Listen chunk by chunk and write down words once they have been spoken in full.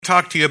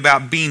Talk to you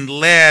about being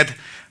led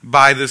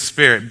by the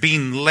Spirit.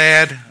 Being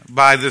led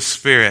by the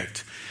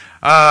Spirit.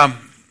 Where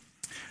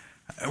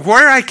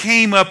I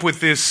came up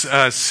with this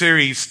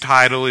series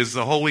title is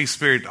The Holy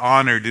Spirit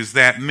Honored, is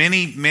that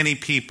many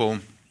people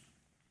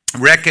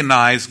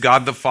recognize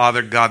God the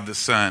Father, God the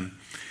Son,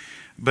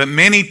 but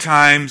many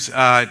times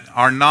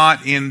are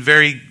not in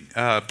very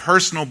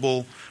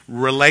personable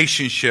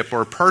relationship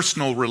or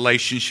personal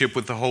relationship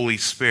with the Holy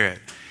Spirit.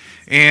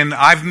 And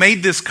I've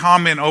made this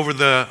comment over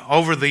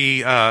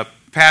the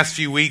past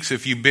few weeks,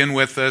 if you've been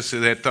with us,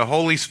 that the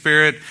Holy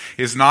Spirit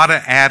is not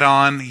an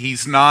add-on.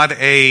 He's not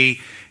a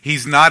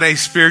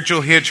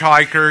spiritual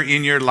hitchhiker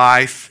in your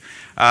life.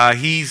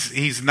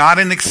 He's not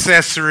an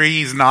accessory.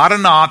 He's not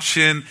an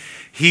option.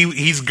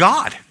 He's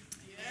God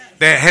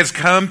that has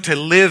come to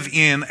live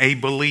in a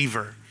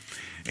believer.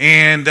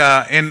 And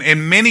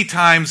many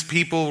times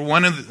people,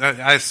 one of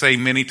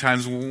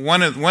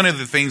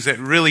the things that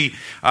really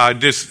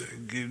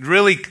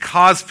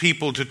cause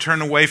people to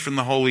turn away from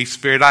the Holy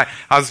Spirit.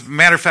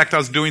 Matter of fact, I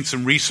was doing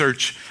some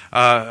research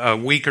a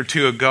week or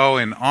two ago,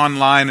 and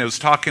online I was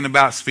talking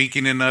about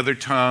speaking in other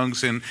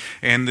tongues, and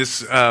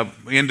this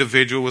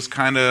individual was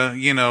kind of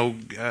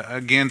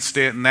against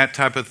it and that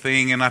type of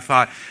thing. And I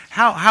thought,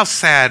 how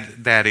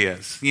sad that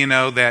is,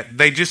 that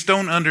they just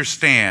don't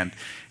understand.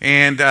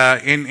 And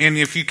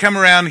if you come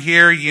around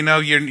here,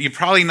 you're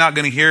probably not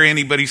going to hear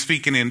anybody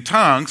speaking in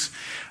tongues,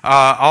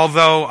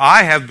 although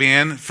I have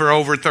been for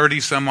over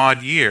 30 some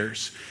odd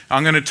years.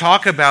 I'm going to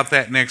talk about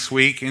that next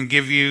week and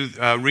give you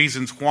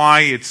reasons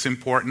why it's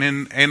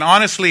important. And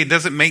honestly, it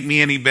doesn't make me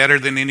any better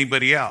than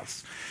anybody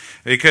else.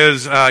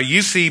 Because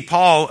you see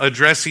Paul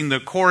addressing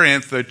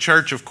the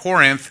church of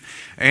Corinth,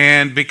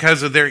 and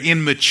because of their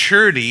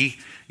immaturity,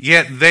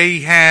 yet they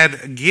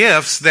had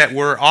gifts that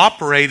were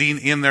operating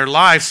in their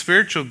life,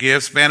 spiritual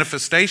gifts,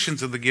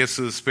 manifestations of the gifts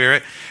of the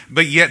Spirit,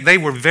 but yet they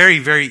were very,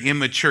 very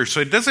immature. So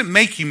it doesn't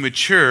make you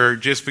mature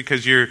just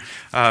because you're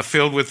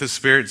filled with the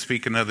Spirit and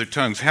speak in other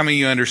tongues. How many of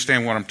you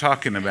understand what I'm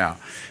talking about?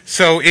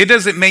 So it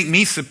doesn't make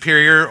me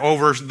superior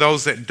over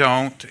those that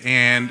don't,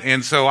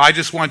 and so I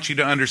just want you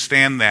to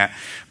understand that.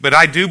 But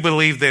I do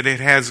believe that it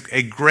has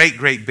a great,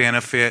 great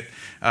benefit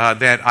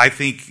that I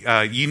think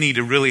you need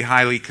to really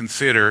highly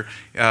consider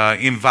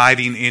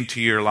inviting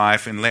into your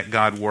life and let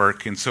God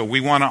work. And so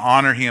we want to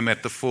honor Him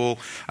at the full.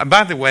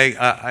 By the way,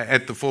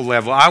 at the full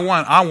level, I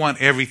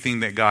want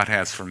everything that God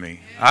has for me.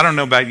 I don't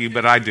know about you,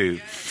 but I do.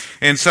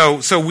 And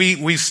so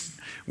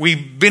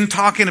we've been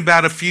talking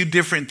about a few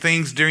different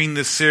things during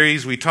this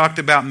series. We talked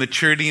about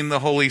maturity in the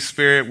Holy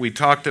Spirit. We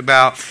talked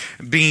about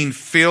being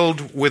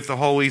filled with the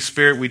Holy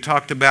Spirit. We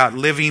talked about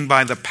living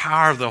by the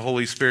power of the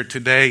Holy Spirit.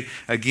 Today,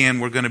 again,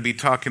 we're going to be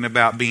talking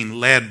about being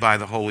led by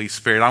the Holy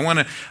Spirit. I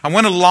want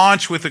to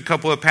launch with a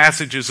couple of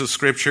passages of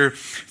Scripture.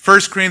 1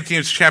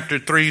 Corinthians chapter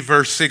 3,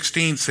 verse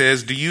 16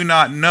 says, "Do you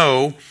not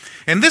know?"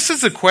 And this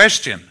is a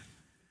question.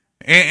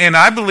 And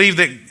I believe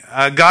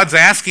that God's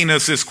asking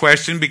us this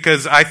question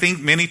because I think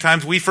many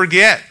times we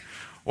forget,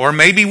 or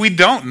maybe we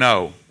don't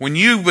know. When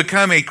you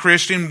become a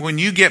Christian, when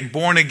you get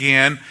born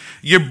again,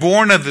 you're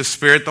born of the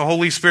Spirit. The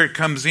Holy Spirit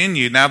comes in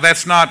you. Now,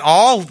 that's not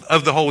all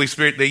of the Holy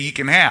Spirit that you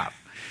can have.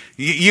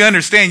 You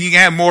understand you can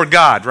have more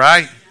God,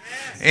 right?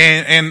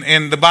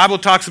 And the Bible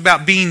talks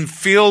about being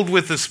filled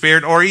with the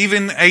Spirit, or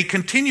even a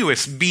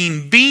continuous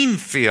being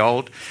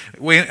filled.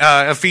 When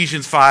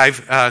Ephesians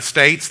 5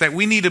 states that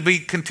we need to be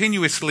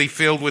continuously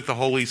filled with the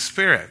Holy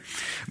Spirit.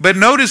 But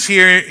notice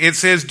here it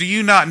says, "Do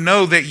you not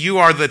know that you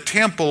are the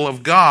temple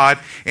of God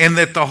and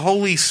that the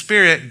Holy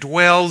Spirit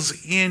dwells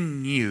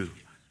in you?"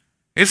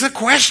 It's a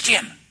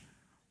question.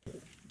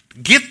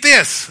 Get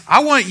this. I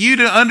want you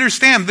to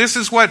understand this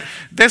is what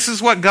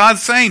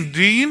God's saying.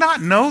 Do you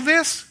not know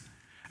this?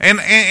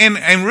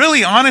 And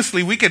really,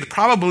 honestly, we could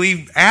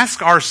probably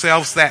ask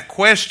ourselves that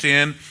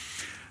question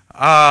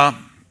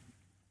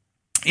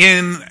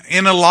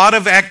in a lot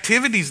of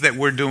activities that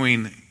we're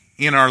doing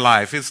in our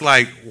life. It's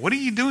like, what are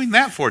you doing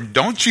that for?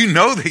 Don't you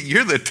know that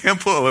you're the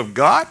temple of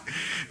God?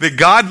 That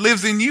God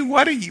lives in you?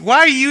 Why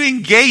are you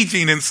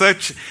engaging in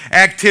such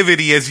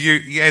activity as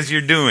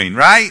you're doing,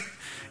 right?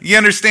 You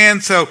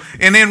understand? So,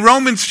 and in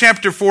Romans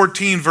chapter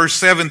 14, verse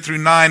 7 through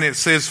 9, it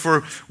says,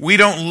 "For we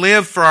don't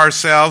live for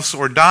ourselves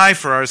or die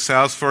for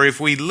ourselves, for if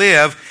we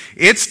live,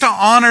 it's to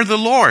honor the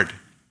Lord."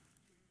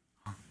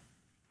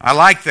 I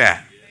like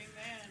that.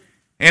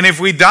 And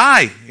if we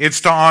die, it's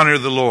to honor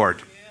the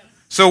Lord.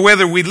 So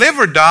whether we live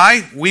or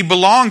die, we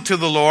belong to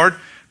the Lord.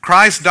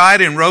 Christ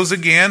died and rose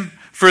again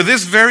for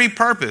this very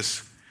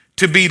purpose,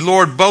 to be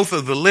Lord both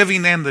of the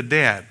living and the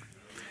dead.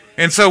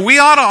 And so we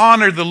ought to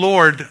honor the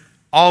Lord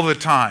all the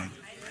time.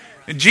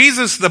 And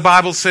Jesus, the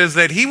Bible says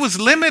that He was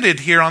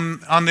limited here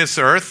on this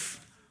earth.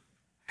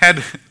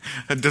 Had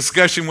a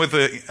discussion with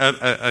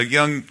a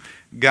young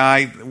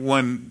guy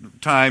one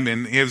time,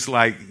 and he was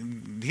like,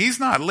 He's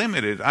not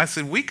limited. I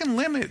said, we can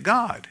limit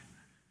God.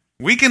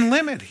 We can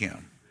limit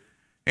Him.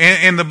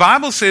 And the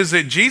Bible says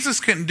that Jesus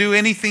couldn't do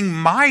anything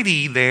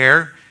mighty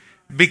there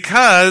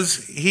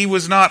because He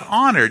was not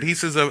honored. He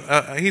says,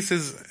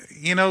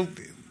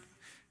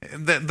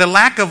 the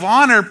lack of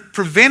honor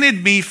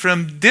prevented me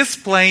from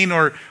displaying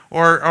or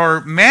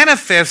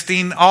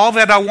manifesting all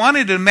that I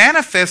wanted to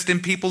manifest in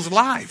people's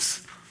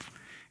lives.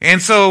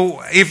 And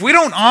so if we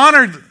don't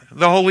honor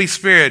the Holy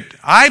Spirit,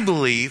 I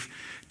believe,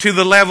 to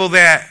the level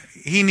that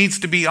he needs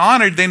to be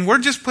honored, then we're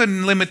just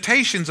putting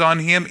limitations on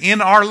him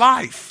in our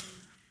life.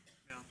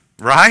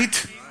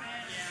 Right?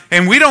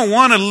 And we don't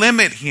want to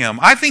limit him.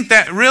 I think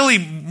that really,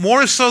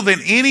 more so than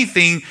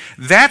anything,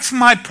 that's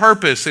my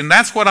purpose. And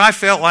that's what I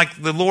felt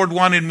like the Lord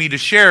wanted me to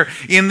share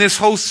in this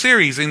whole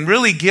series and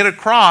really get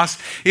across,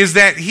 is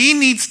that he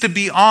needs to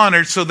be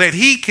honored so that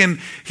he can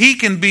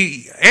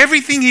be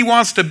everything he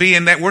wants to be,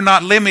 and that we're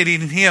not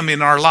limiting him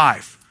in our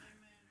life.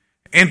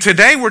 And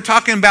today we're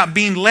talking about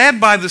being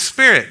led by the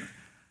Spirit.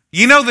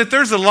 You know that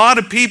there's a lot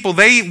of people,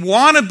 they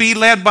want to be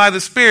led by the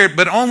Spirit,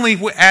 but only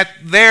at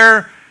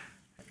their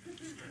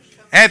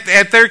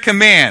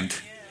command.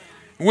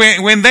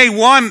 When they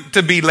want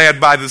to be led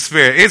by the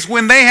Spirit. It's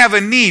when they have a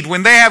need,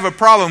 when they have a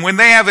problem, when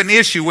they have an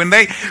issue, when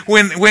they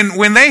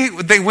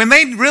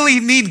really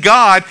need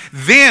God,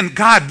 then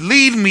God,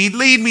 lead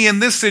me in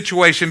this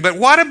situation. But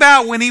what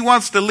about when he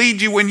wants to lead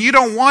you when you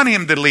don't want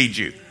him to lead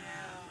you?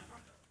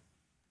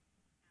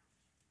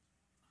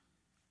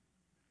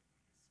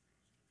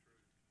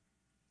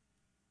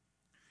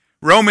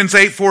 Romans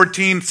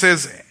 8:14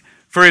 says,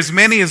 "For as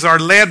many as are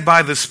led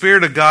by the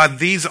Spirit of God,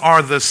 these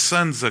are the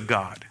sons of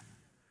God."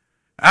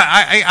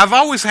 I've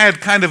always had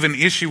kind of an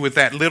issue with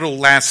that little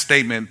last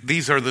statement,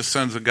 "These are the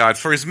sons of God."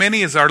 For as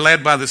many as are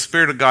led by the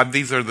Spirit of God,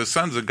 these are the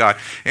sons of God.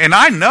 And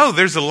I know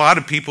there's a lot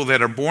of people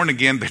that are born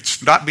again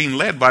that's not being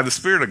led by the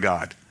Spirit of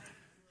God.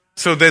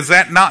 So does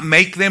that not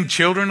make them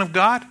children of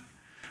God?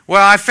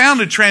 Well, I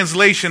found a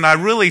translation I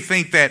really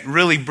think that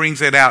really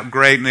brings it out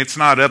great, and it's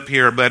not up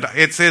here, but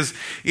it says,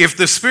 "If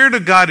the Spirit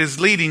of God is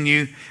leading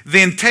you,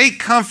 then take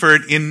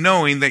comfort in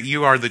knowing that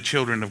you are the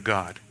children of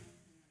God."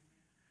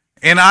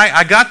 And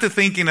I got to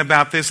thinking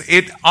about this.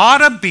 It ought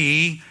to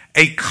be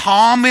a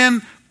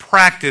common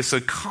practice, a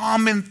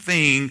common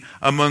thing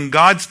among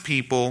God's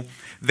people,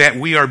 that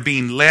we are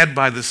being led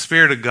by the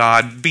Spirit of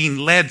God, being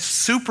led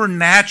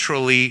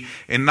supernaturally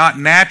and not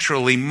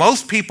naturally.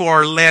 Most people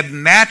are led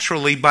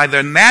naturally by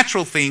their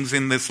natural things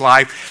in this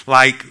life,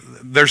 like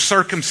their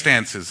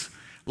circumstances,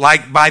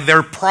 like by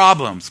their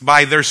problems,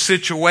 by their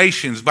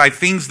situations, by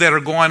things that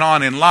are going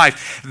on in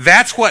life.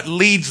 That's what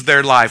leads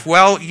their life.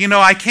 Well,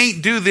 I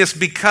can't do this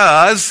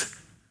because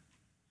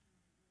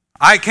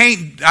I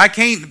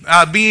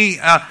can't be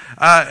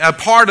a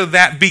part of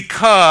that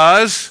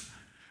because,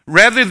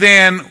 rather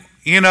than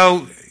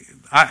the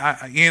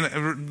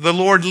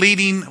Lord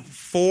leading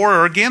for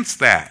or against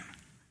that.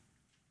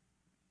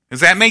 Does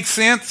that make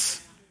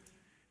sense?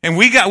 And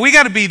we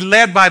got to be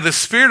led by the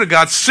Spirit of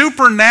God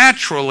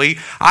supernaturally.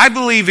 I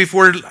believe if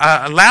we're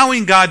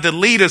allowing God to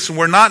lead us and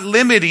we're not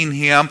limiting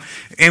him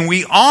and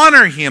we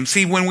honor him.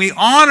 See, when we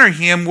honor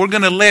him, we're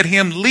going to let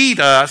him lead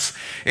us.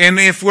 And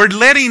if we're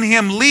letting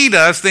him lead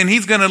us, then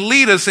he's going to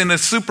lead us in a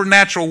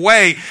supernatural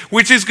way,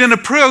 which is going to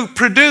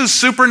produce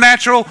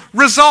supernatural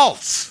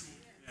results.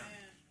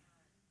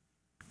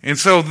 And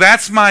so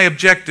that's my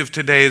objective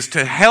today, is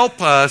to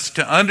help us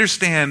to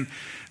understand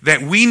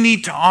that we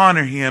need to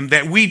honor him,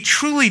 that we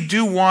truly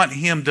do want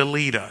him to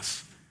lead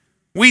us.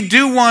 We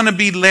do want to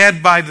be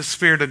led by the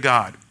Spirit of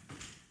God.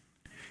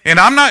 And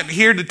I'm not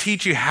here to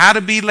teach you how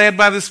to be led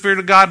by the Spirit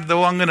of God,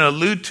 though I'm going to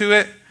allude to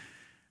it.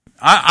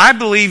 I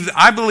believe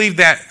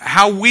that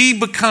how we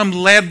become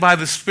led by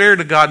the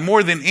Spirit of God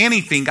more than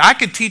anything, I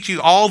could teach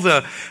you all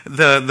the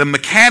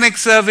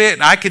mechanics of it.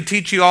 I could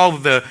teach you all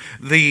the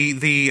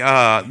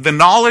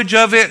knowledge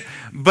of it.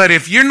 But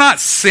if you're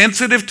not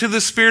sensitive to the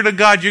Spirit of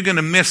God, you're going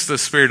to miss the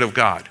Spirit of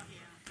God.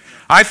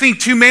 I think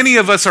too many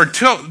of us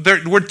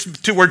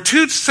we're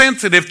too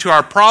sensitive to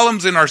our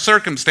problems and our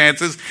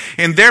circumstances,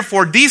 and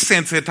therefore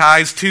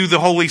desensitized to the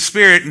Holy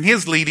Spirit and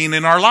his leading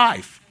in our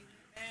life.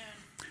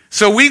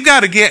 So we've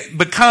got to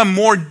become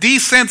more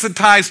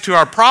desensitized to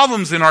our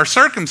problems and our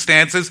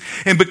circumstances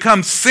and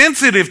become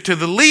sensitive to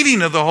the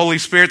leading of the Holy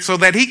Spirit so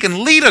that he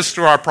can lead us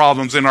through our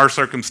problems and our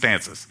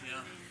circumstances.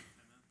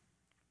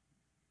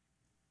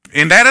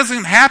 And that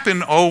doesn't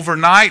happen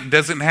overnight. It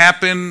doesn't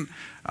happen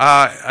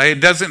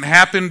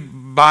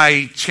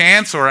by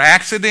chance or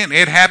accident.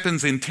 It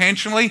happens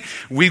intentionally.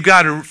 We've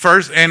got to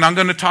first, and I'm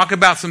going to talk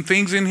about some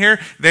things in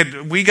here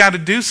that we got to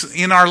do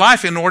in our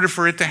life in order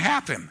for it to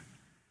happen,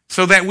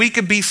 so that we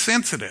could be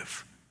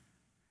sensitive.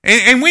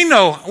 And we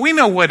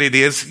know what it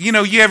is.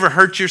 You ever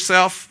hurt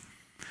yourself?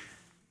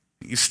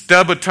 You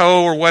stub a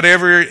toe or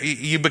whatever,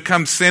 you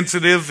become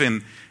sensitive,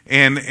 and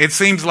it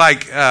seems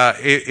like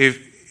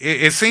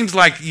it seems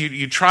like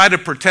you try to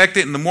protect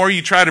it, and the more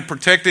you try to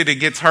protect it, it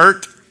gets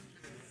hurt.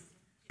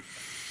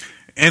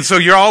 And so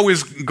you're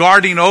always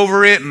guarding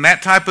over it and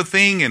that type of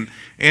thing, and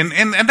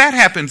that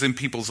happens in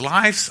people's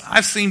lives.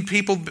 I've seen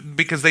people,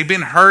 because they've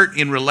been hurt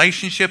in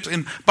relationships,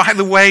 and by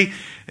the way,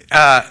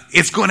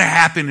 it's going to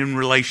happen in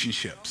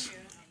relationships.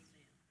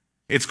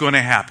 It's going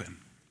to happen.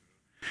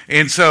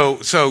 And so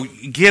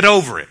get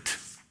over it.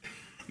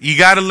 You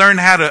got to learn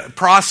how to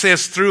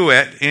process through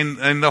it,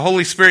 and the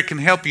Holy Spirit can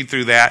help you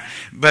through that.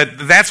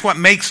 But that's what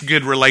makes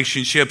good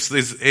relationships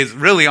is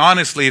really,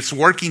 honestly, it's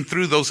working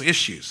through those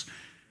issues.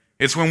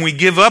 It's when we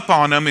give up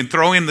on them and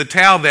throw in the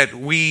towel that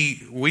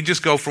we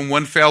just go from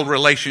one failed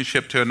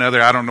relationship to another.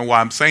 I don't know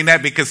why I'm saying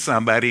that, because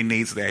somebody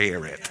needs to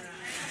hear it.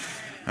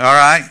 All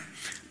right?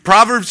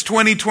 Proverbs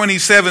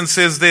 20:27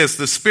 says this,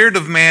 the spirit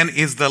of man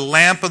is the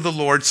lamp of the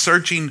Lord,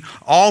 searching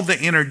all the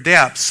inner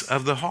depths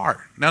of the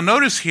heart. Now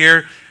notice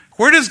here,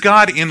 where does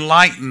God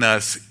enlighten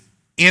us?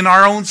 In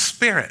our own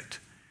spirit.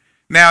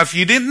 Now, if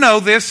you didn't know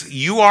this,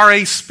 you are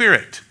a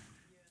spirit.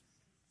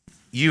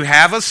 You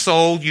have a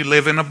soul, you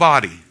live in a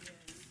body.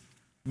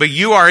 But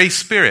you are a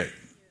spirit.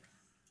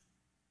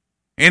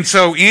 And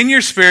so in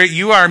your spirit,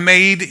 you are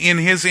made in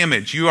his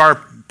image. You are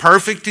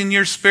perfect in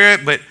your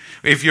spirit, but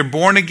if you're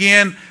born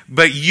again,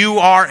 but you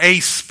are a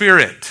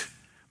spirit.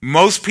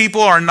 Most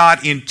people are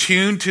not in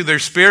tune to their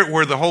spirit,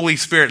 where the Holy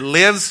Spirit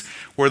lives,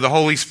 where the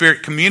Holy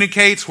Spirit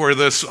communicates, where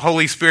the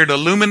Holy Spirit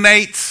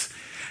illuminates.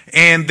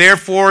 And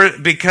therefore,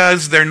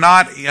 because they're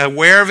not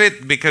aware of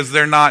it, because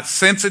they're not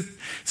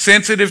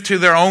sensitive to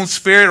their own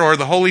spirit or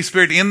the Holy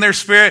Spirit in their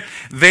spirit,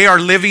 they are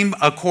living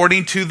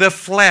according to the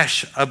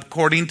flesh,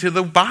 according to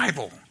the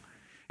Bible.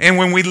 And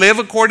when we live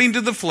according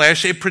to the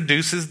flesh, it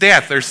produces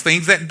death. There's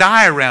things that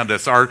die around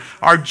us.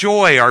 Our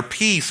joy, our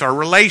peace, our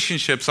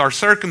relationships, our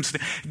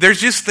circumstances. There's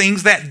just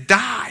things that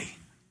die.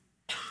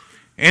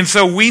 And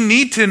so we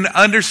need to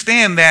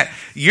understand that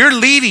your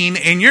leading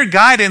and your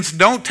guidance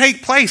don't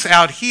take place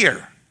out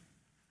here.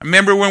 I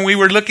remember when we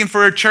were looking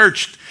for a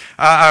church,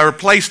 or a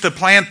place to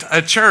plant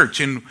a church,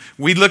 and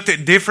we looked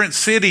at different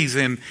cities,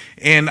 and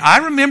I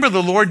remember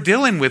the Lord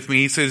dealing with me.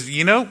 He says,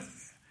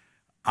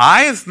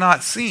 eye has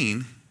not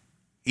seen,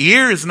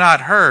 ear has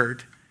not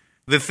heard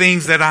the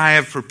things that I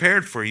have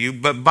prepared for you,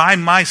 but by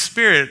my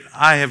Spirit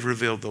I have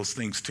revealed those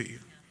things to you.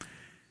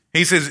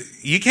 He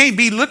says, you can't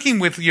be looking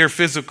with your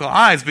physical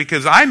eyes,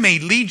 because I may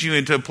lead you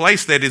into a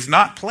place that is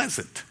not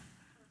pleasant.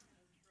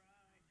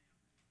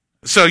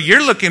 So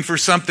you're looking for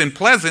something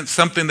pleasant,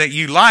 something that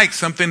you like,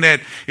 something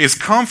that is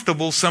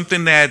comfortable,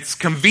 something that's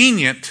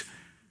convenient,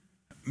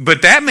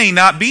 but that may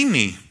not be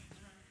me.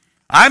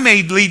 I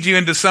may lead you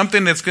into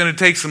something that's going to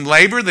take some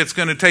labor, that's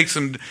going to take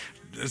some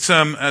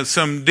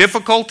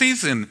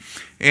difficulties, and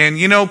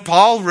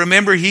Paul,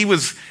 remember, he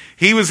was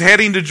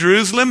heading to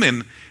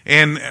Jerusalem,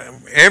 and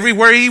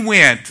everywhere he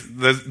went,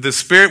 the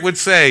Spirit would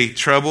say,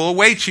 trouble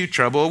awaits you,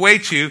 trouble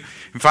awaits you.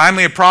 And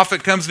finally a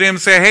prophet comes to him and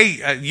says,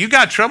 hey, you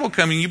got trouble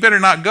coming, you better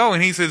not go.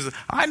 And he says,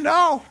 I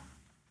know,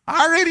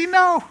 I already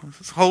know.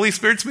 The Holy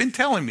Spirit's been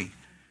telling me.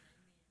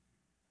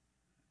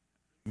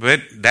 But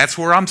that's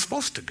where I'm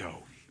supposed to go,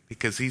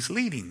 because he's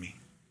leading me.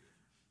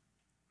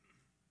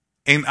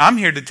 And I'm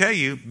here to tell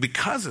you,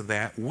 because of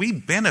that, we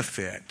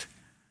benefit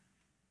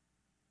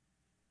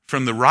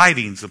from the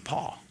writings of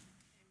Paul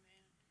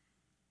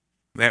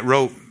that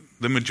wrote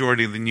the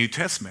majority of the New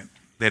Testament,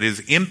 that has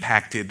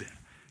impacted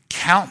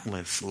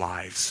countless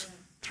lives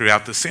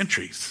throughout the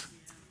centuries.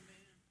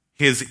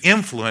 His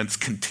influence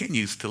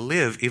continues to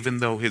live even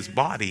though his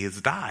body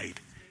has died.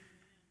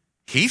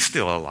 He's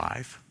still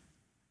alive,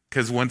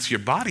 because once your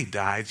body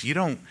dies, you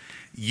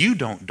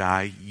don't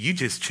die, you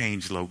just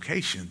change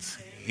locations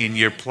in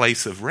your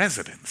place of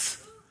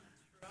residence.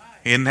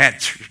 Isn't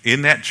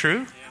that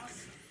true?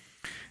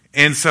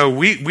 And so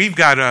we've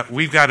got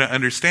to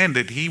understand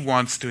that he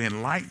wants to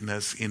enlighten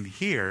us in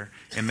here,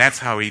 and that's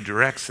how he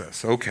directs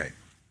us. Okay.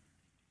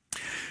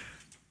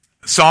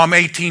 Psalm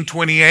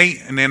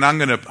 18:28, and then I'm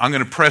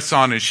gonna press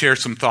on and share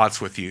some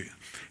thoughts with you.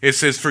 It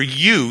says, "For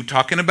you,"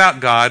 talking about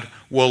God,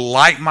 "will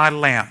light my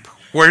lamp."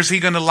 Where's he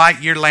going to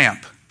light your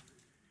lamp?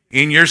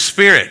 In your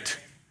spirit.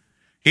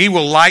 He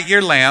will light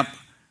your lamp.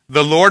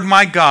 The Lord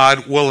my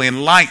God will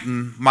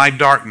enlighten my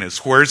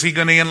darkness. Where's he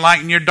going to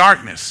enlighten your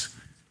darkness?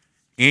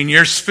 In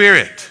your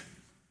spirit.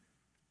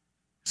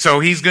 So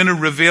he's going to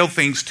reveal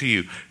things to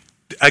you.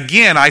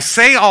 Again, I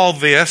say all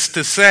this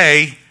to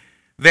say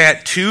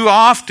that too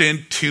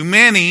often, too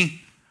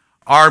many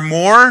are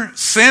more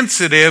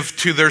sensitive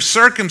to their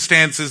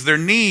circumstances, their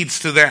needs,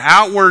 to their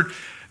outward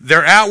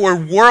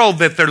world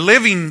that they're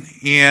living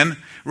in,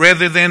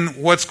 rather than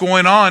what's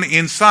going on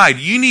inside.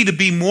 You need to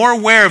be more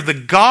aware of the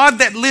God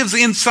that lives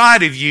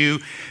inside of you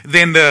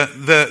than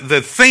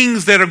the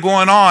things that are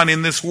going on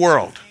in this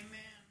world.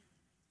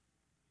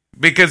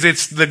 Because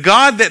it's the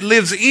God that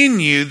lives in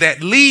you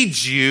that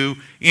leads you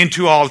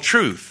into all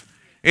truth.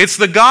 It's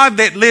the God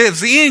that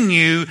lives in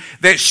you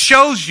that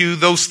shows you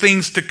those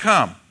things to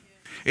come.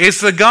 It's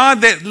the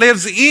God that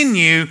lives in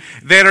you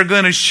that are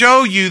going to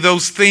show you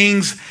those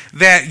things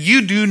that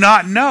you do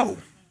not know.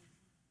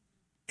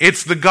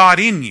 It's the God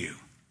in you.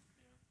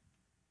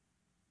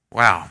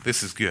 Wow,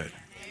 this is good.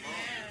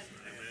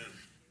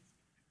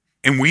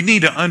 And we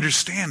need to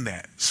understand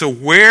that. So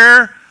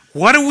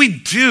what do we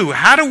do?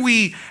 How do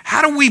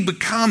we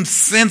become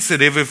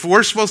sensitive if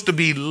we're supposed to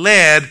be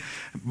led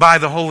by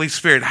the Holy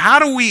Spirit? How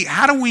do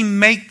we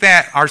make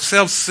that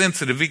ourselves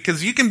sensitive?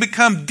 Because you can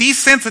become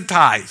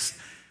desensitized.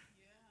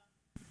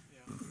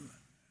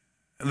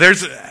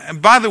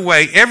 By the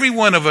way, every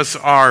one of us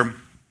are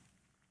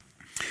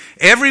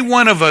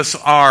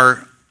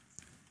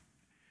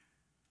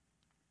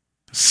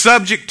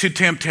subject to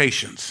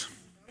temptations.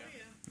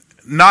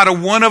 Not a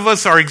one of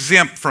us are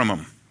exempt from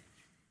them.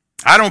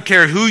 I don't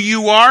care who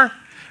you are.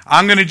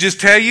 I'm going to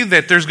just tell you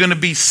that there's going to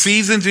be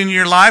seasons in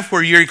your life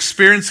where you're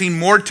experiencing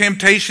more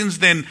temptations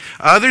than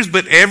others,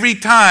 but every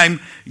time,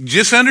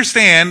 just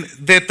understand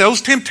that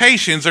those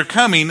temptations are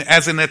coming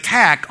as an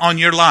attack on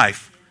your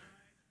life.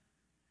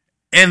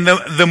 And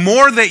the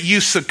more that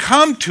you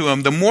succumb to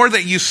them, the more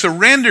that you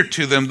surrender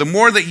to them, the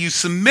more that you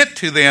submit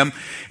to them,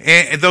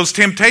 those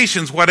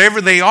temptations,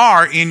 whatever they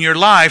are in your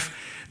life,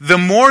 the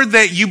more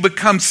that you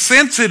become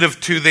sensitive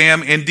to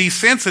them and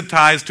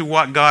desensitized to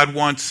what God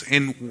wants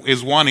and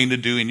is wanting to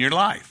do in your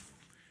life.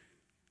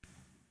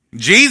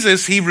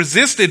 Jesus, he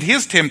resisted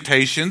his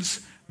temptations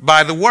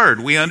by the word.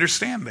 We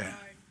understand that.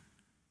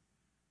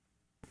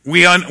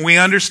 We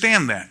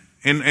understand that.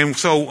 And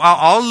so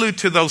I'll allude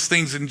to those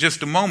things in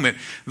just a moment.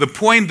 The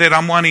point that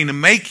I'm wanting to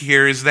make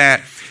here is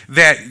that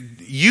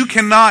you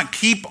cannot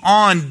keep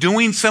on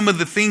doing some of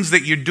the things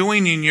that you're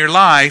doing in your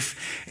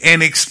life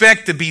and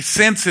expect to be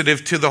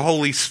sensitive to the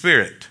Holy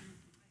Spirit.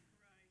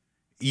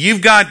 You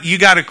got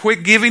to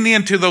quit giving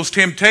in to those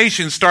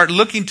temptations. Start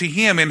looking to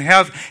him and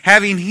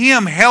having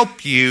him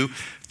help you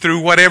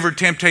through whatever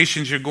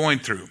temptations you're going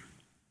through.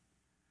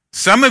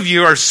 Some of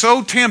you are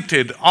so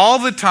tempted all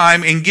the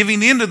time in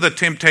giving into the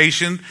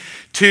temptation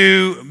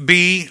to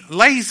be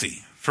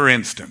lazy, for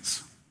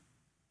instance.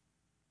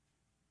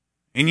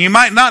 And you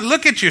might not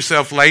look at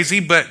yourself lazy,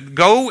 but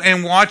go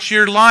and watch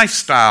your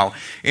lifestyle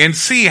and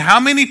see how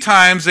many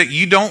times that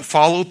you don't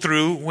follow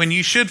through when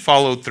you should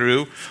follow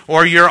through,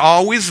 or you're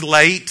always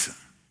late.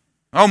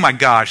 Oh my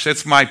gosh,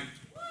 that's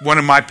one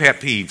of my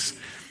pet peeves.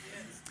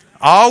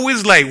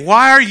 Always late.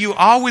 Why are you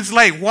always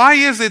late? Why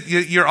is it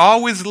you're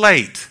always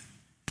late?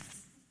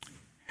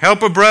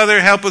 Help a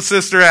brother, help a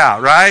sister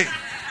out, right?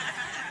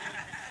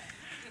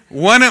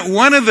 One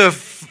of the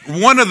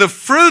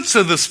fruits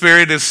of the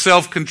Spirit is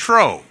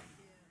self-control.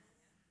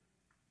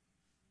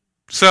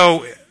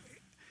 So,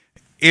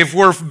 if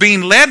we're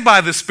being led by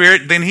the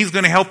Spirit, then he's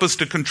going to help us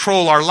to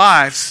control our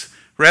lives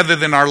rather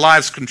than our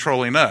lives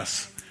controlling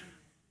us.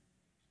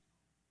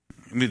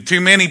 I mean,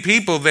 too many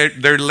people,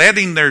 they're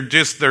letting their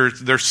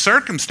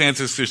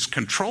circumstances just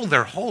control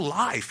their whole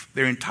life,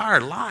 their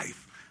entire life.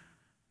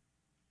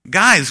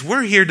 Guys,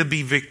 we're here to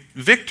be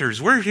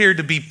victors. We're here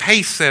to be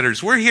pace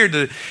setters. We're here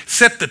to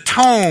set the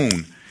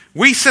tone.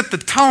 We set the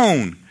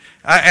tone.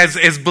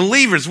 As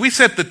believers, we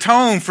set the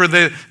tone for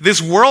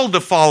this world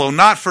to follow,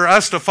 not for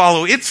us to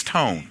follow its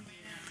tone.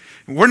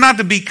 We're not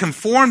to be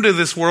conformed to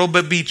this world,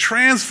 but be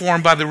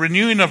transformed by the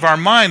renewing of our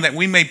mind, that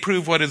we may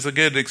prove what is the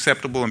good,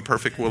 acceptable, and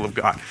perfect will of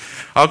God.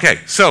 Okay,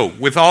 so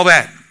with all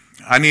that,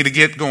 I need to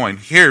get going.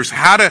 Here's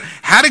how to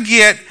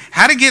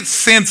get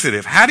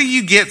sensitive. How do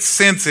you get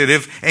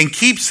sensitive and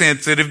keep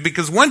sensitive?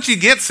 Because once you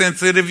get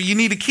sensitive, you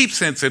need to keep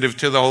sensitive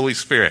to the Holy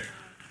Spirit,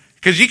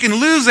 because you can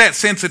lose that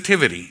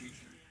sensitivity.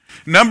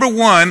 Number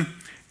one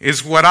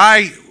is what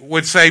I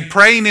would say,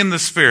 praying in the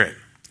Spirit.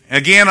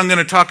 Again, I'm going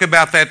to talk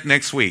about that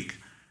next week.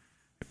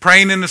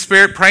 Praying in the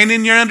Spirit, praying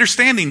in your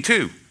understanding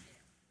too.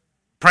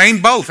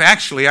 Praying both,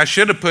 actually. I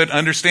should have put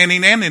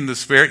understanding and in the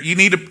Spirit.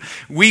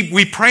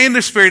 We pray in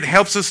the Spirit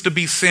helps us to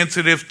be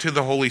sensitive to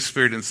the Holy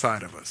Spirit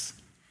inside of us.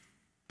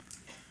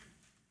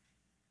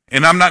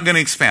 And I'm not going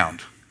to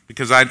expound,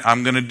 because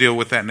I'm going to deal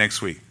with that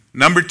next week.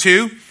 Number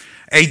two,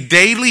 a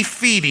daily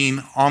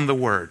feeding on the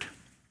Word.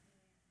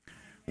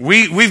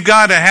 We've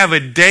got to have a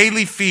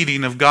daily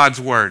feeding of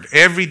God's Word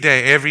every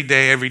day, every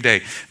day, every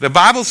day. The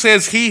Bible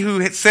says he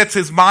who sets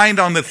his mind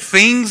on the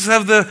things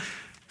of the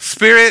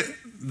Spirit,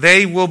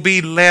 they will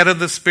be led of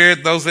the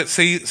Spirit. Those that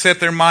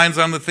set their minds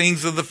on the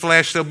things of the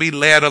flesh, they'll be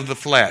led of the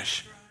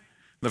flesh.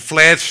 The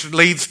flesh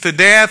leads to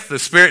death. The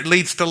Spirit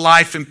leads to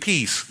life and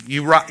peace.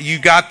 You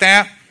got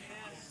that?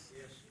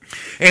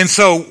 And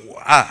so,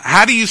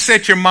 how do you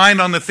set your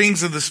mind on the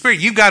things of the Spirit?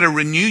 You've got to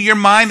renew your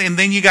mind, and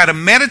then you got to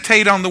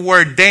meditate on the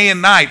Word day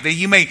and night, that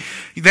you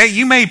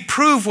may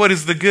prove what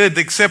is the good,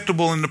 the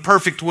acceptable, and the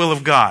perfect will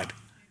of God.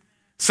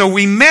 So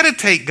we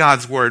meditate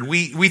God's Word.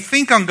 We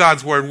think on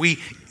God's Word. We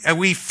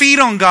feed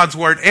on God's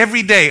Word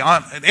every day.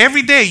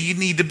 Every day you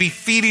need to be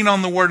feeding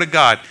on the Word of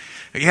God.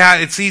 Yeah,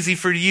 it's easy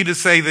for you to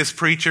say this,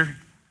 preacher,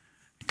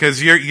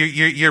 because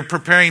you're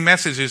preparing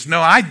messages.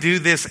 No, I do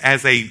this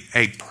as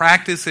a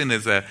practice and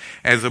as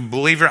a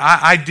believer.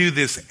 I do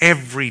this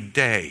every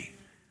day.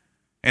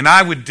 And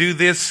I would do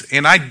this,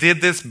 and I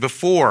did this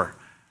before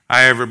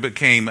I ever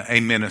became a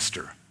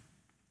minister.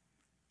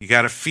 You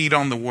got to feed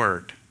on the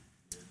Word.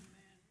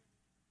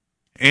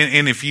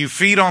 And if you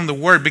feed on the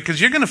Word, because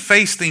you're going to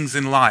face things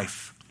in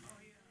life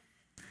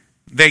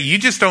that you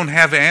just don't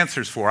have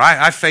answers for.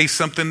 I faced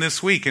something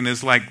this week, and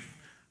it's like,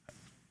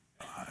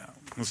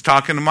 I was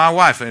talking to my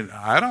wife, and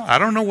I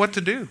don't know what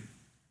to do.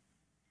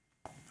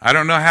 I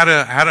don't know how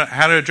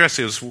to address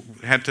it.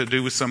 It had to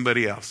do with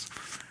somebody else.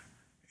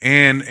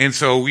 And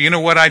so, you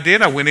know what I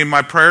did? I went in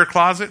my prayer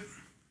closet,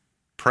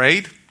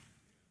 prayed,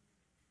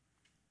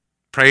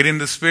 Prayed in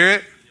the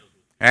Spirit.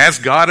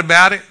 Asked God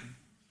about it.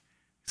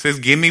 He says,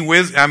 give me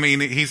wisdom.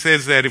 He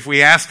says that if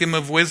we ask him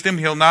of wisdom,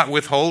 he'll not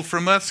withhold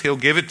from us. He'll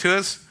give it to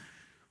us.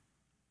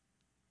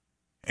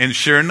 And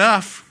sure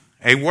enough,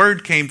 a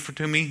word came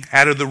to me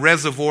out of the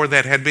reservoir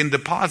that had been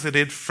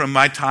deposited from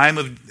my time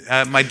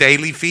of my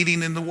daily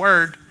feeding in the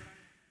Word.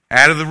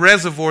 Out of the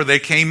reservoir, there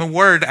came a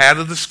word out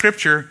of the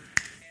Scripture,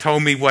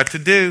 told me what to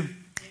do.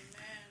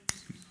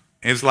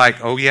 It's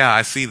like, oh yeah,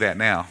 I see that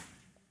now.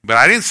 But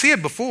I didn't see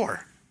it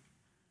before.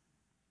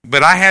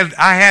 But I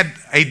had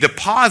a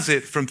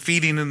deposit from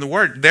feeding in the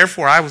Word.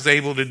 Therefore, I was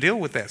able to deal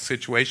with that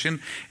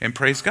situation, and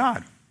praise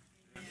God.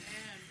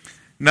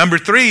 Number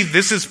 3,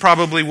 this is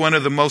probably one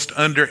of the most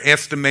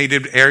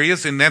underestimated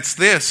areas, and that's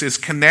this, is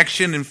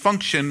connection and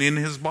function in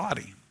his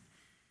body.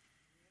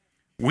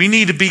 We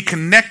need to be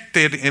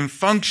connected and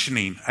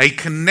functioning. A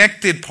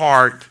connected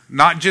part,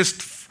 not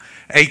just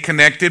a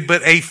connected,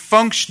 but a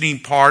functioning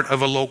part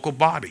of a local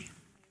body.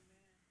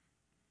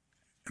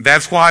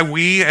 That's why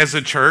we as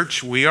a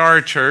church, we are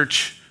a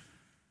church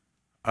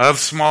of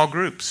small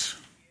groups.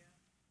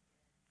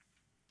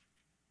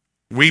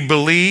 We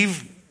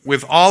believe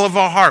with all of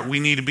our heart we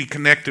need to be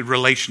connected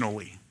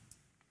relationally.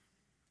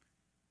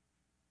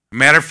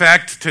 Matter of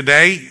fact,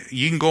 today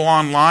you can go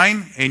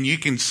online and you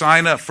can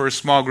sign up for a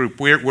small group.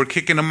 We're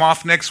kicking them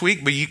off next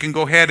week, but you can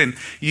go ahead and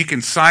you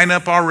can sign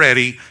up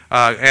already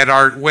at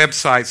our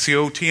website,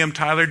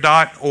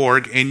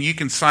 cotmtyler.org, and you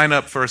can sign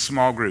up for a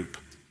small group.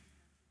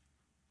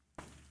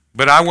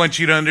 But I want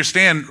you to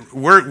understand,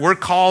 we're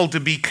called to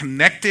be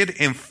connected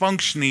and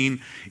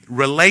functioning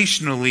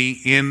relationally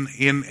in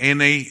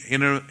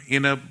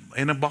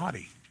a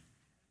body.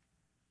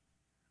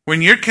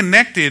 When you're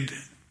connected,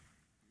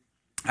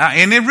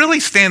 and it really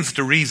stands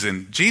to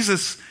reason.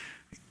 Jesus,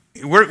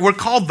 we're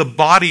called the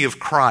body of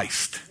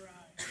Christ.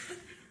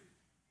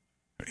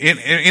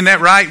 Isn't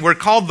that right? We're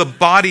called the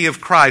body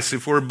of Christ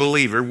if we're a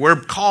believer. We're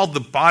called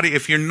the body.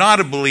 If you're not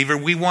a believer,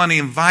 we want to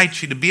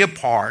invite you to be a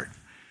part.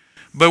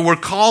 But we're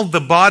called the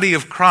body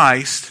of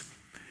Christ,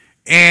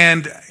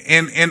 and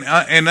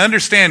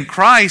understand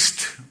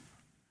Christ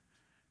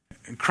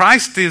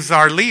is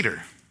our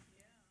leader.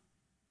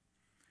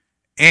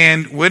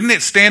 And wouldn't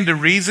it stand to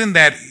reason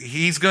that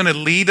he's going to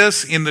lead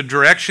us in the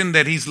direction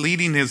that he's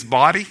leading his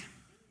body?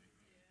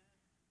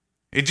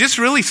 It just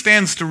really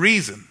stands to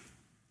reason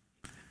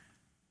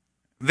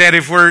that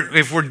if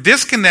we're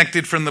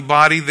disconnected from the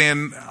body,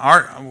 then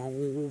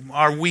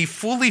are we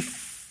fully?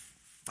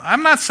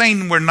 I'm not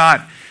saying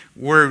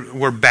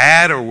we're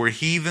bad or we're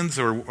heathens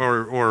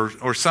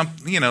or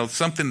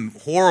something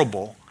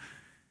horrible.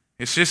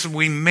 It's just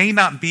we may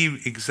not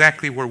be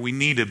exactly where we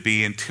need to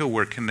be until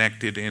we're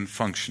connected and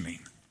functioning.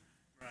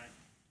 Right.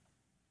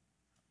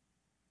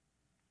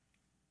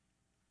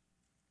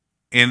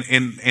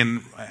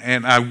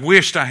 And I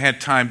wished I had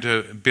time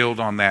to build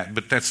on that,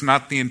 but that's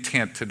not the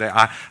intent today.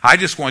 I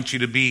just want you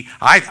to be.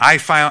 I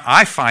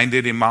find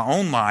it in my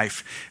own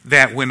life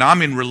that when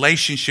I'm in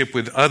relationship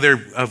with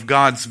other of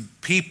God's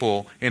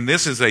people, and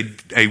this is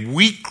a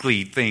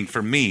weekly thing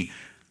for me.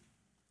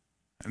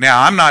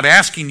 Now, I'm not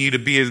asking you to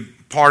be a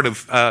part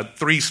of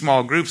 3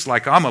 small groups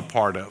like I'm a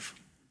part of.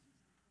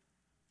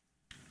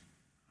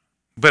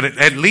 But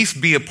at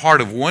least be a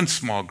part of one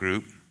small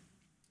group.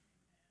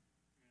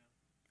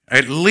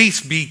 At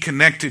least be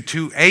connected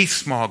to a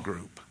small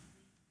group.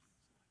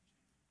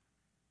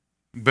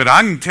 But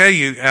I can tell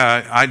you,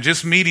 I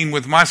just meeting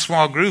with my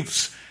small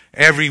groups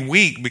every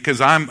week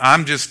because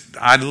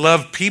I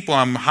love people.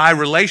 I'm high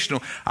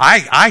relational.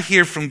 I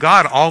hear from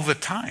God all the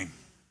time.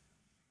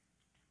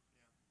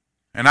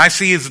 And I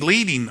see his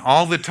leading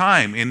all the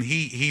time, and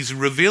he's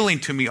revealing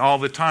to me all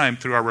the time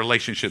through our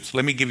relationships.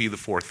 Let me give you the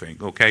 4th thing,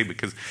 okay?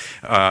 Because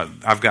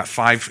I've got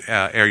 5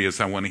 areas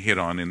I want to hit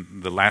on,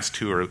 and the last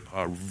 2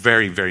 are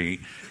very, very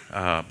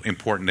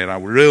important that I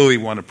really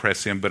want to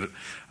press in. But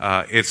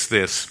it's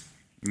this.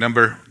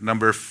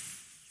 Number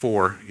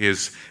 4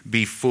 is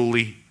be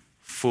fully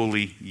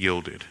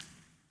yielded.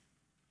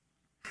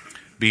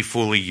 Be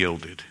fully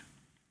yielded.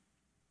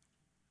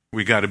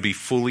 We got to be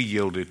fully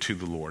yielded to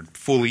the Lord,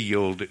 fully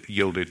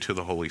yielded to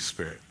the Holy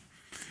Spirit.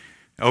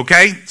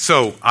 Okay,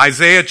 so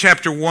Isaiah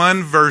chapter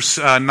 1, verse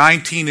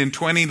 19 and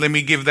 20. Let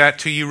me give that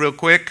to you real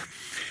quick.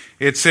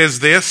 It says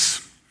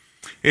this.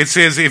 It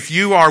says, if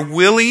you are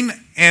willing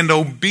and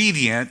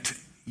obedient,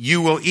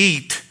 you will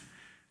eat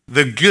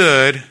the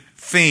good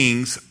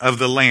things of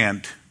the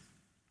land.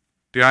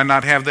 Did I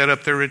not have that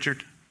up there,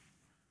 Richard?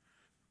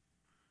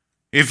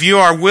 If you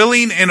are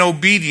willing and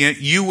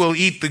obedient, you will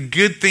eat the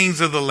good things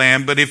of the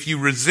land, but if you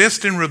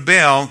resist and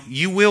rebel,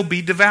 you will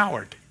be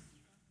devoured.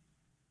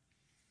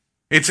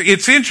 It's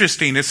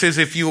interesting. It says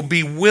if you'll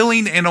be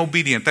willing and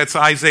obedient. That's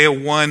Isaiah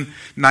 1,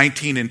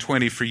 19 and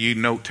 20 for you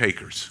note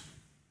takers.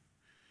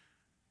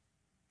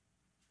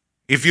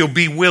 If you'll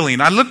be willing.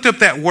 I looked up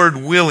that word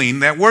willing.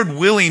 That word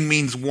willing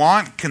means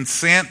want,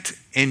 consent,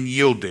 and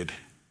yielded.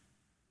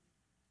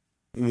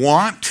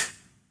 Want.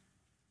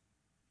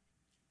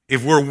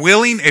 If we're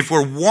willing, if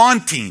we're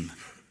wanting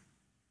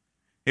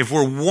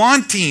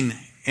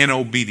and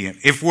obedient,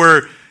 if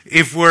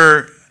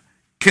we're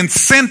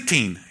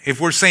Consenting,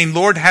 if we're saying,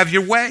 Lord, have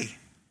your way,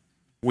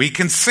 we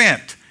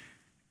consent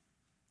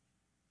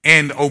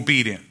and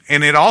obedient.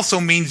 And it also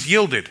means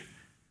yielded.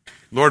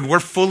 Lord, we're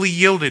fully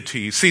yielded to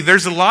you. See,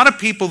 there's a lot of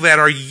people that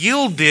are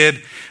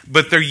yielded,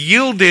 but they're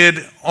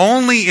yielded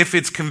only if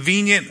it's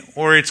convenient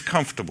or it's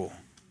comfortable.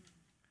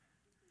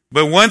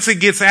 But once it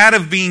gets out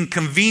of being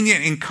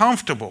convenient and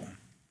comfortable,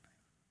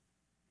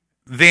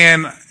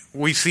 then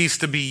we cease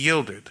to be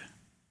yielded.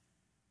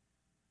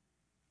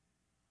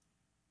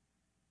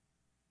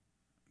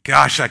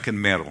 Gosh, I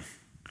can meddle.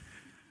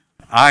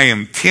 I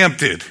am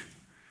tempted.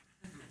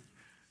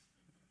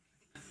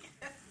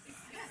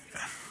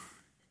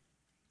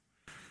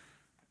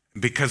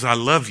 Because I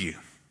love you.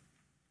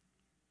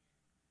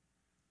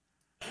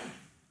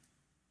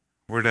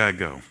 Where did I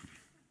go?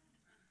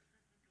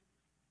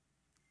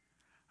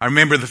 I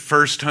remember the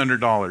first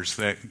 $100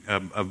 that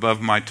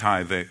above my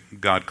tithe that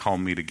God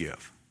called me to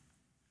give.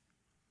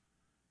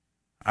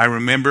 I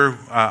remember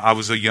I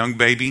was a young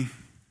baby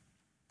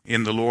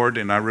in the Lord,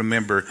 and I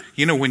remember,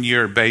 when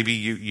you're a baby,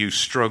 you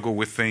struggle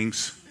with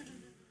things.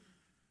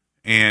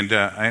 And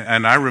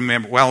I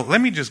remember, well, let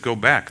me just go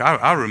back.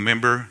 I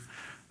remember,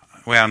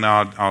 well,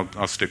 no,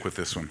 I'll stick with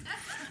this one.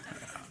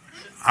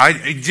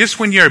 Just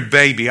when you're a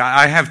baby,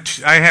 I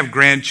have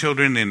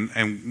grandchildren,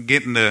 and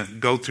getting to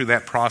go through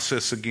that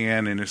process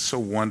again, and it's so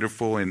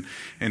wonderful and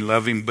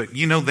loving. But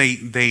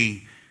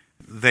they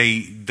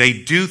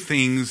do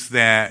things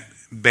that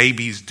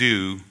babies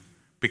do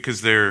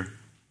because they're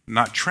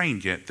not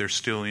trained yet; they're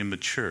still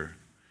immature.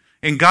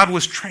 And God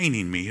was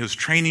training me; He was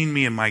training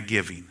me in my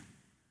giving.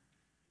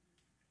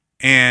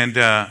 And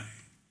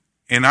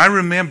I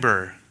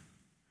remember.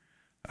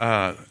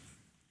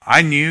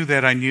 I knew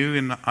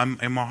in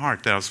my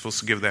heart that I was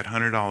supposed to give that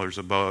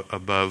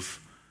 $100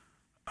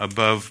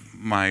 above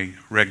my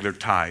regular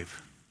tithe.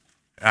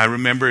 I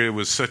remember it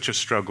was such a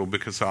struggle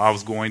because I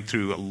was going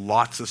through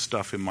lots of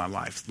stuff in my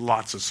life,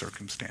 lots of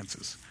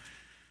circumstances.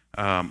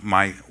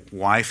 My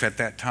wife at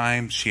that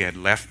time, she had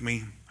left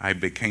me. I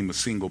became a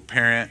single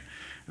parent.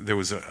 There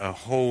was a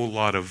whole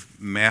lot of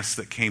mess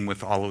that came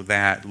with all of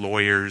that,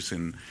 lawyers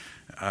and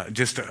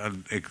just a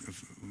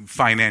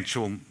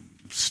financial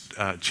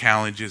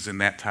challenges and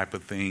that type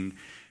of thing.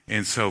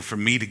 And so for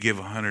me to give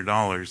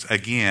 $100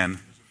 again,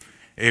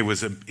 it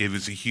was a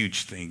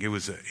huge thing. It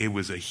was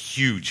a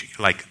huge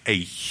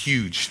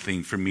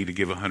thing for me to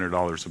give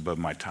 $100 above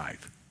my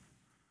tithe.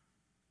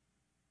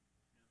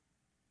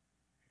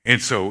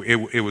 And so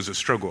it was a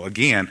struggle.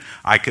 Again,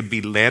 I could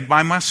be led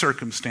by my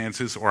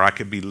circumstances or I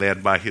could be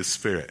led by His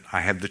Spirit.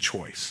 I had the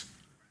choice.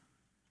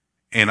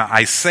 And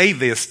I say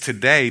this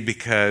today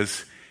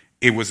because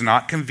it was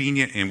not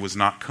convenient and was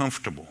not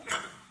comfortable.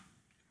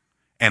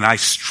 And I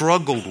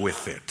struggled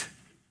with it.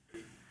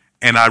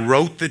 And I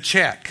wrote the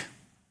check.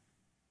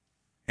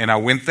 And I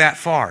went that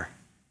far.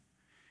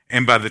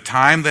 And by the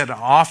time that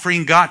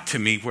offering got to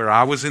me where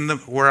I was,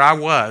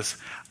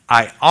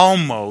 I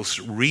almost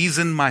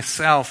reasoned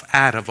myself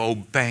out of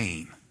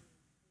obeying.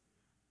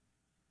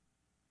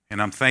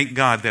 And I'm thank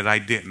God that I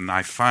didn't.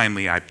 I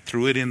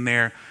threw it in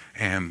there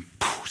and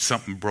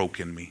something broke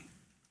in me.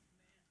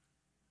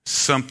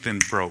 Something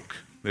broke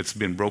that's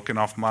been broken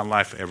off my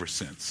life ever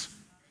since.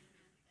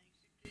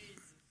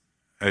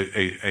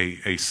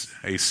 A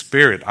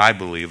spirit, I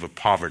believe, of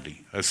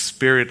poverty, a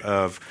spirit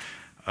of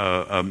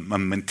a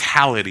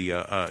mentality,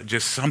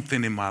 just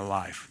something in my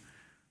life.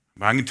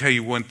 But I can tell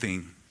you one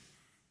thing.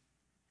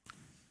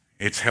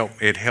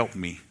 It helped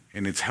me,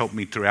 and it's helped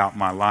me throughout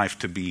my life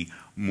to be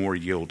more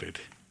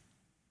yielded.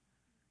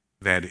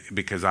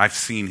 Because I've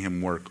seen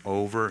Him work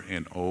over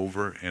and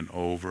over and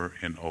over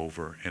and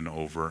over and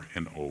over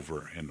and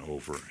over and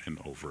over and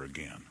over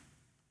again.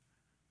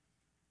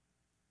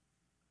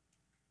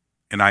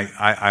 And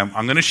I'm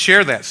going to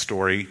share that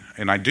story,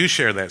 and I do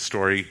share that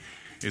story,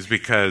 is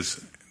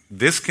because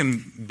this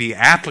can be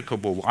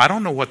applicable. I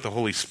don't know what the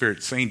Holy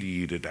Spirit's saying to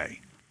you today,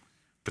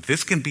 but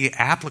this can be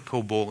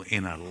applicable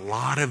in a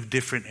lot of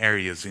different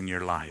areas in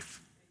your life.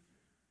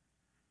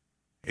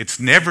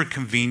 It's never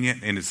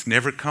convenient and it's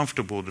never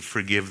comfortable to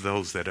forgive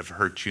those that have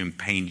hurt you and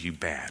pained you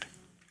bad.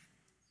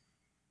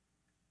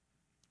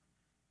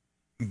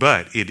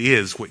 But it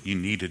is what you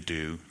need to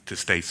do to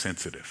stay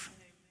sensitive.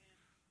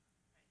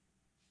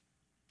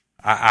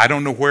 I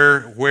don't know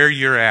where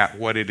you're at,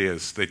 what it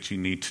is that you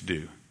need to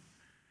do.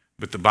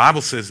 But the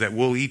Bible says that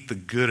we'll eat the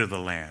good of the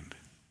land.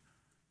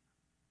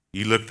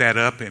 You look that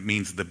up, it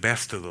means the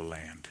best of the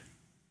land.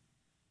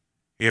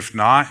 If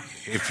not,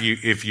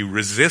 if you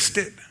resist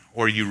it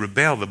or you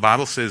rebel, the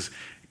Bible says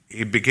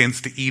it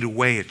begins to eat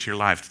away at your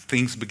life.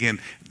 Things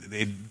begin,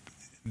 it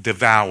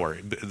devour.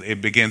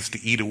 It begins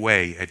to eat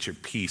away at your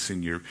peace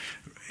and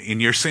in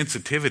your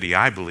sensitivity.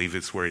 I believe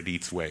it's where it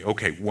eats away.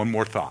 Okay, one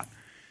more thought.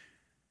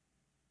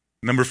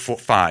 Number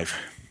 5,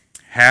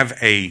 have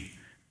a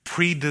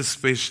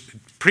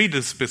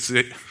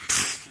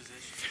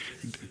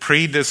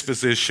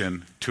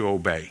predisposition to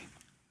obey.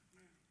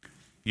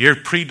 You're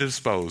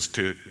predisposed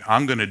to,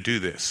 I'm going to do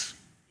this.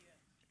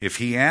 If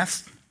He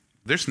asks,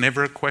 there's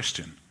never a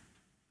question.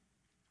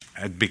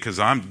 because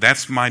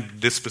that's my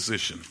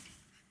disposition.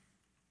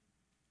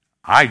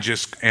 I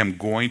just am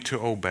going to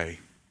obey.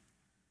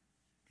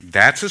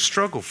 That's a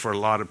struggle for a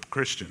lot of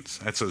Christians.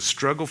 That's a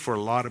struggle for a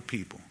lot of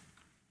people.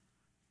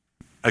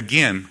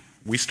 Again,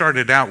 we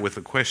started out with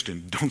a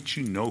question. Don't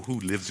you know who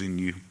lives in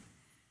you?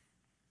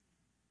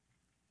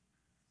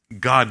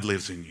 God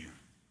lives in you.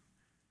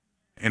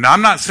 And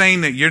I'm not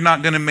saying that you're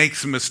not going to make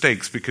some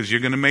mistakes, because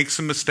you're going to make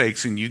some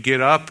mistakes and you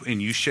get up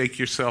and you shake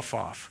yourself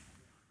off.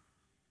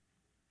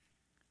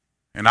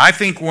 And I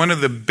think one of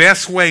the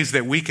best ways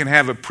that we can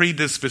have a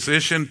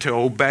predisposition to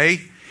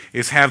obey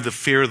is have the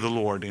fear of the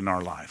Lord in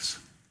our lives.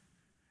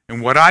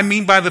 And what I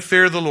mean by the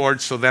fear of the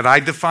Lord, so that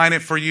I define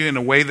it for you in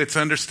a way that's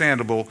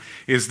understandable,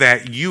 is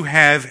that you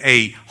have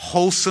a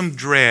wholesome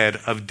dread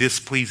of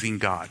displeasing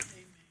God.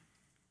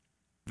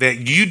 That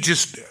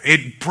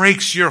it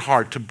breaks your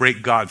heart to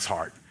break God's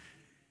heart.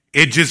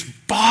 It just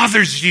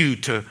bothers you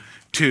to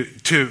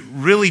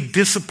really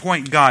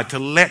disappoint God, to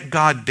let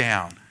God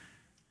down.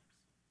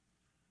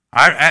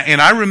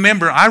 I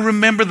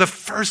remember the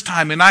first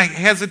time, and I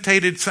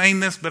hesitated saying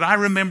this, but I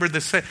remember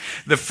the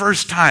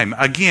first time,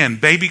 again,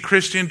 baby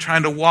Christian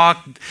trying to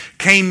walk,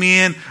 came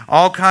in,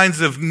 all kinds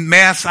of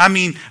mess. I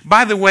mean,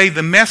 by the way,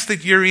 the mess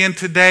that you're in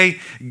today,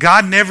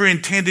 God never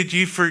intended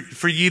you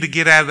for you to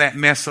get out of that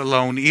mess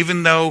alone,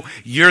 even though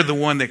you're the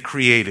one that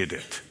created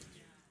it.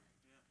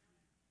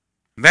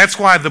 That's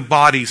why the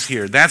body's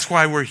here. That's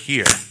why we're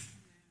here.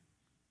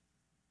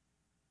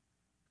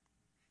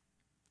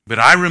 But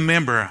I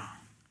remember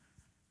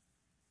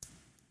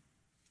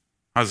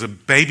I was a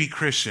baby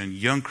Christian,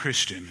 young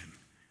Christian,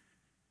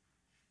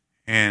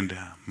 and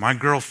my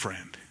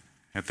girlfriend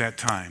at that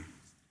time,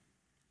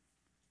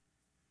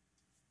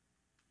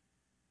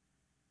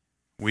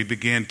 we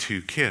began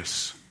to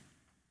kiss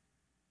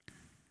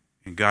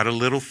and got a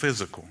little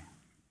physical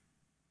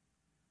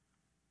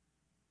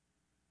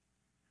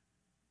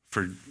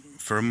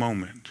for a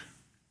moment.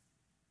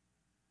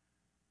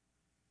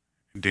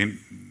 Didn't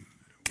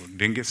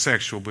get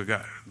sexual, but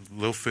got a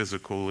little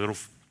physical,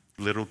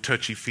 little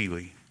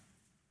touchy-feely.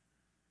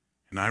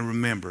 And I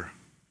remember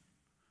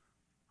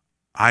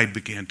I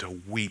began to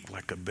weep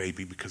like a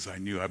baby because I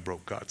knew I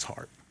broke God's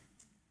heart.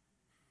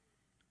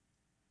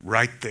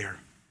 Right there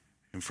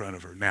in front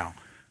of her. Now,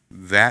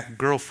 that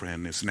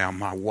girlfriend is now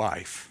my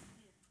wife.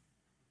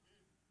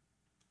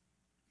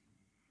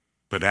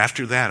 But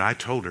after that, I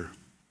told her,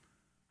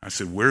 I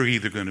said, we're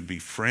either going to be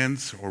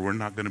friends or we're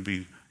not going to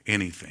be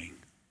anything.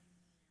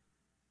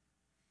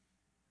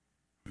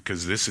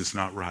 Because this is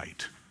not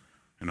right.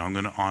 And I'm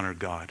going to honor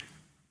God.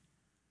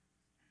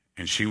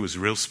 And she was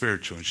real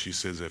spiritual, and she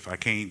says, if I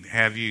can't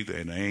have you,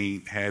 then I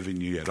ain't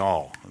having you at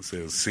all. I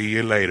said, see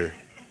you later.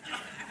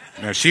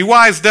 Now, she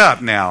wised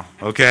up now,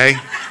 okay?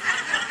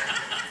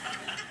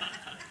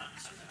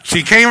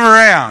 She came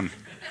around.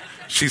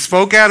 She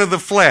spoke out of the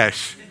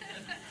flesh.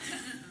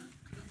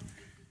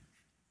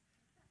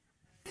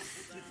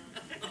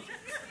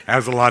 That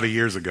was a lot of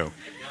years ago.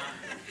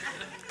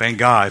 Thank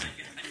God.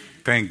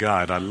 Thank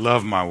God. I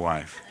love my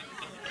wife.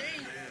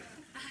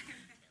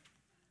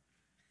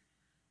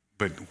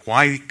 But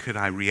why could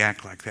I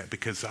react like that?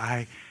 Because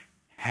I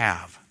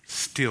have,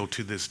 still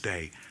to this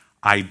day,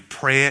 I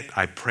pray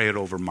it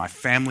over my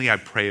family, I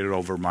pray it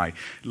over my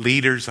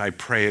leaders, I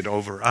pray it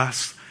over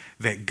us,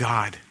 that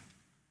God,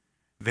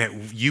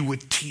 that you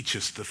would teach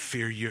us to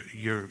fear you,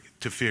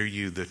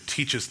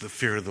 teach us the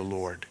fear of the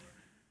Lord.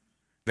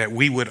 That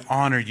we would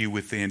honor you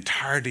with the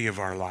entirety of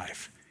our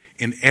life,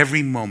 in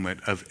every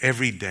moment of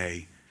every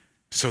day,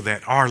 so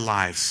that our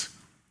lives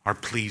are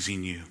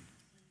pleasing you.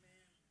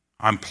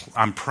 I'm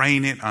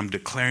praying it, I'm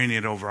declaring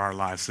it over our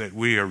lives, that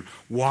we are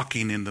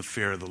walking in the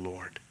fear of the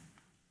Lord.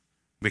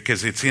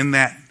 Because it's in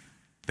that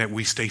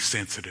we stay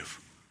sensitive.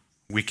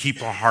 We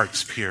keep our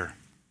hearts pure.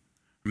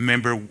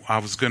 Remember, I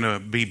was going to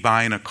be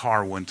buying a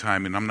car one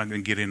time, and I'm not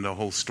going to get into the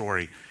whole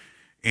story,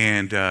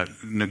 and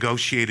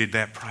negotiated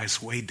that price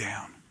way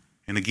down.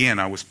 And again,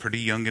 I was pretty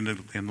young in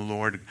the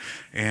Lord,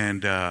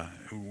 and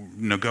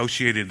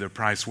negotiated the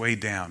price way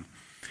down.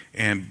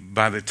 And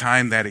by the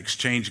time that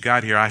exchange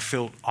got here, I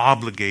felt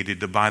obligated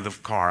to buy the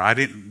car. I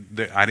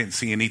didn't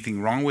see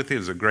anything wrong with it. It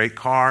was a great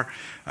car,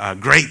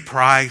 great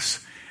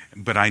price,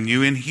 but I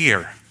knew in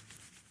here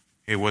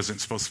it wasn't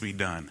supposed to be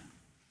done.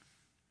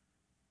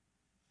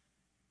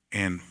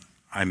 And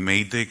I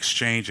made the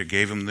exchange. I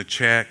gave them the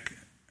check.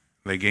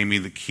 They gave me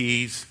the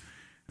keys.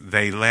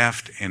 They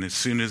left, and as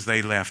soon as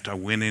they left, I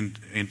went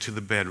into the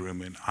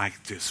bedroom, and I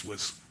just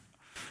was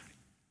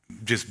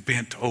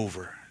bent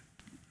over.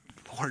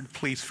 Lord,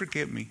 please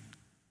forgive me.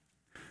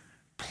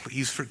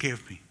 Please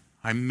forgive me.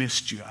 I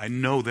missed you. I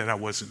know that I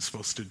wasn't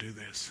supposed to do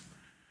this.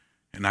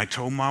 And I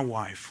told my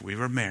wife, we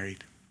were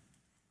married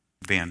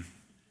then.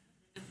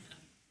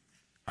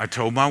 I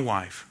told my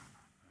wife,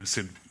 I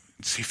said,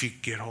 see if you can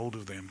get hold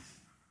of them.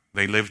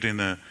 They lived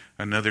in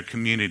another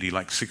community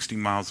like 60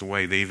 miles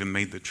away. They even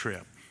made the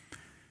trip.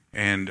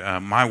 And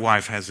my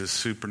wife has this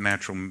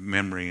supernatural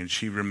memory, and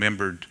she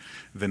remembered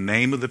the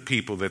name of the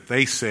people that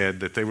they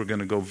said that they were going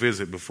to go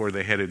visit before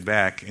they headed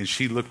back. And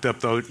she looked up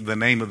the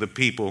name of the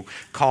people,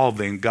 called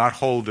them, got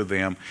hold of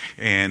them,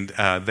 and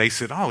they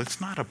said, oh, it's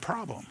not a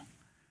problem.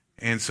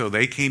 And so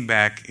they came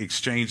back,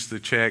 exchanged the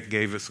check,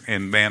 gave us,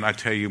 and man, I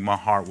tell you, my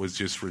heart was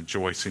just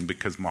rejoicing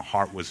because my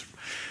heart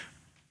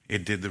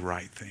it did the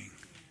right thing.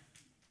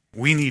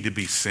 We need to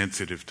be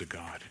sensitive to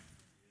God.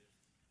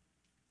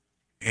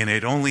 And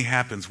it only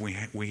happens when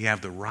we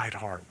have the right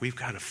heart. We've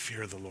got to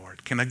fear the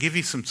Lord. Can I give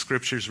you some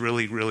scriptures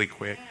really, really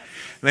quick?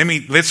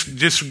 Let's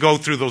just go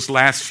through those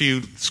last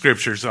few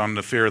scriptures on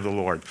the fear of the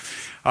Lord.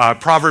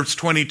 Proverbs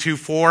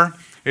 22:4,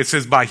 it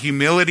says, by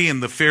humility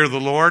and the fear of the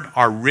Lord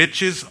are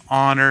riches,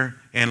 honor,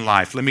 and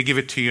life. Let me give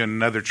it to you in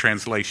another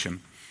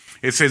translation.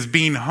 It says,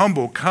 being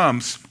humble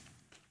comes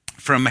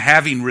from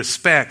having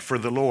respect for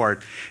the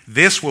Lord.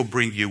 This will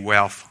bring you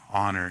wealth,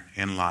 honor,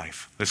 and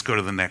life. Let's go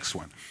to the next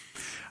one.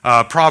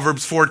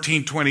 Proverbs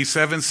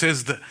 14:27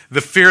 says,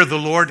 the fear of the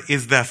Lord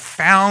is the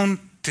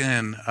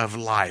fountain of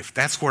life.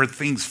 That's where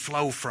things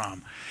flow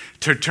from.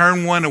 To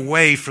turn one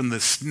away from the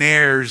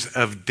snares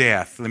of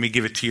death. Let me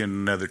give it to you in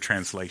another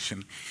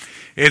translation.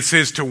 It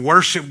says, to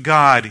worship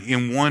God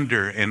in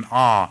wonder and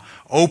awe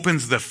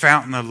opens the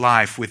fountain of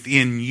life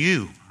within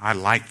you. I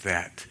like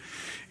that.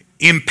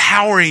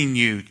 Empowering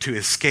you to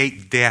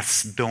escape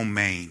death's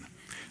domain.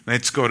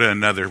 Let's go to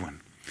another one.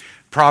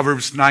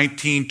 Proverbs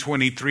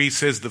 19:23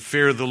 says, the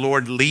fear of the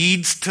Lord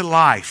leads to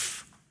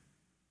life.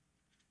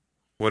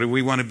 What do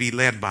we want to be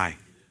led by?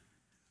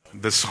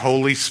 The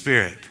Holy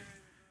Spirit.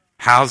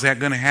 How's that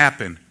going to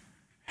happen?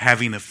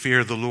 Having a fear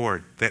of the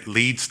Lord that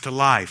leads to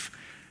life.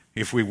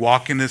 If we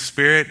walk in the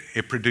Spirit,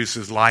 it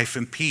produces life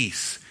and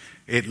peace.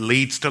 It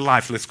leads to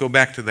life. Let's go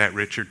back to that,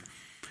 Richard.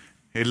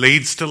 It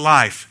leads to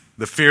life.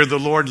 The fear of the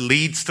Lord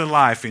leads to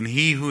life, and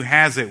he who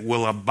has it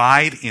will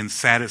abide in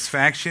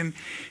satisfaction.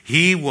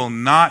 He will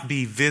not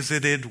be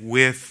visited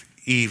with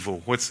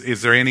evil.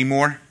 Is there any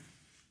more?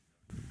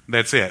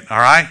 That's it. All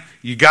right?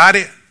 You got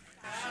it?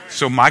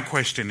 So my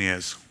question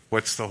is,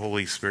 what's the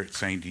Holy Spirit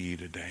saying to you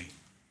today?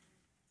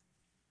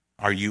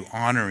 Are you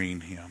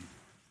honoring him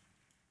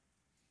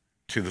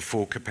to the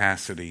full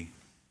capacity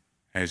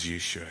as you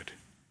should?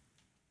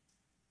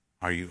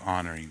 Are you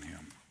honoring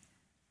him?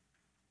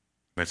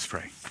 Let's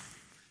pray.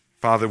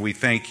 Father, we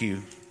thank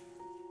you.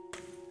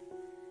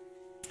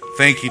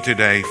 Thank you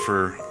today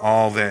for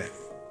all that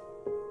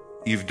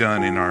you've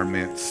done in our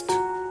midst.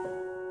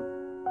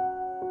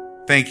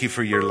 Thank you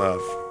for your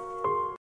love.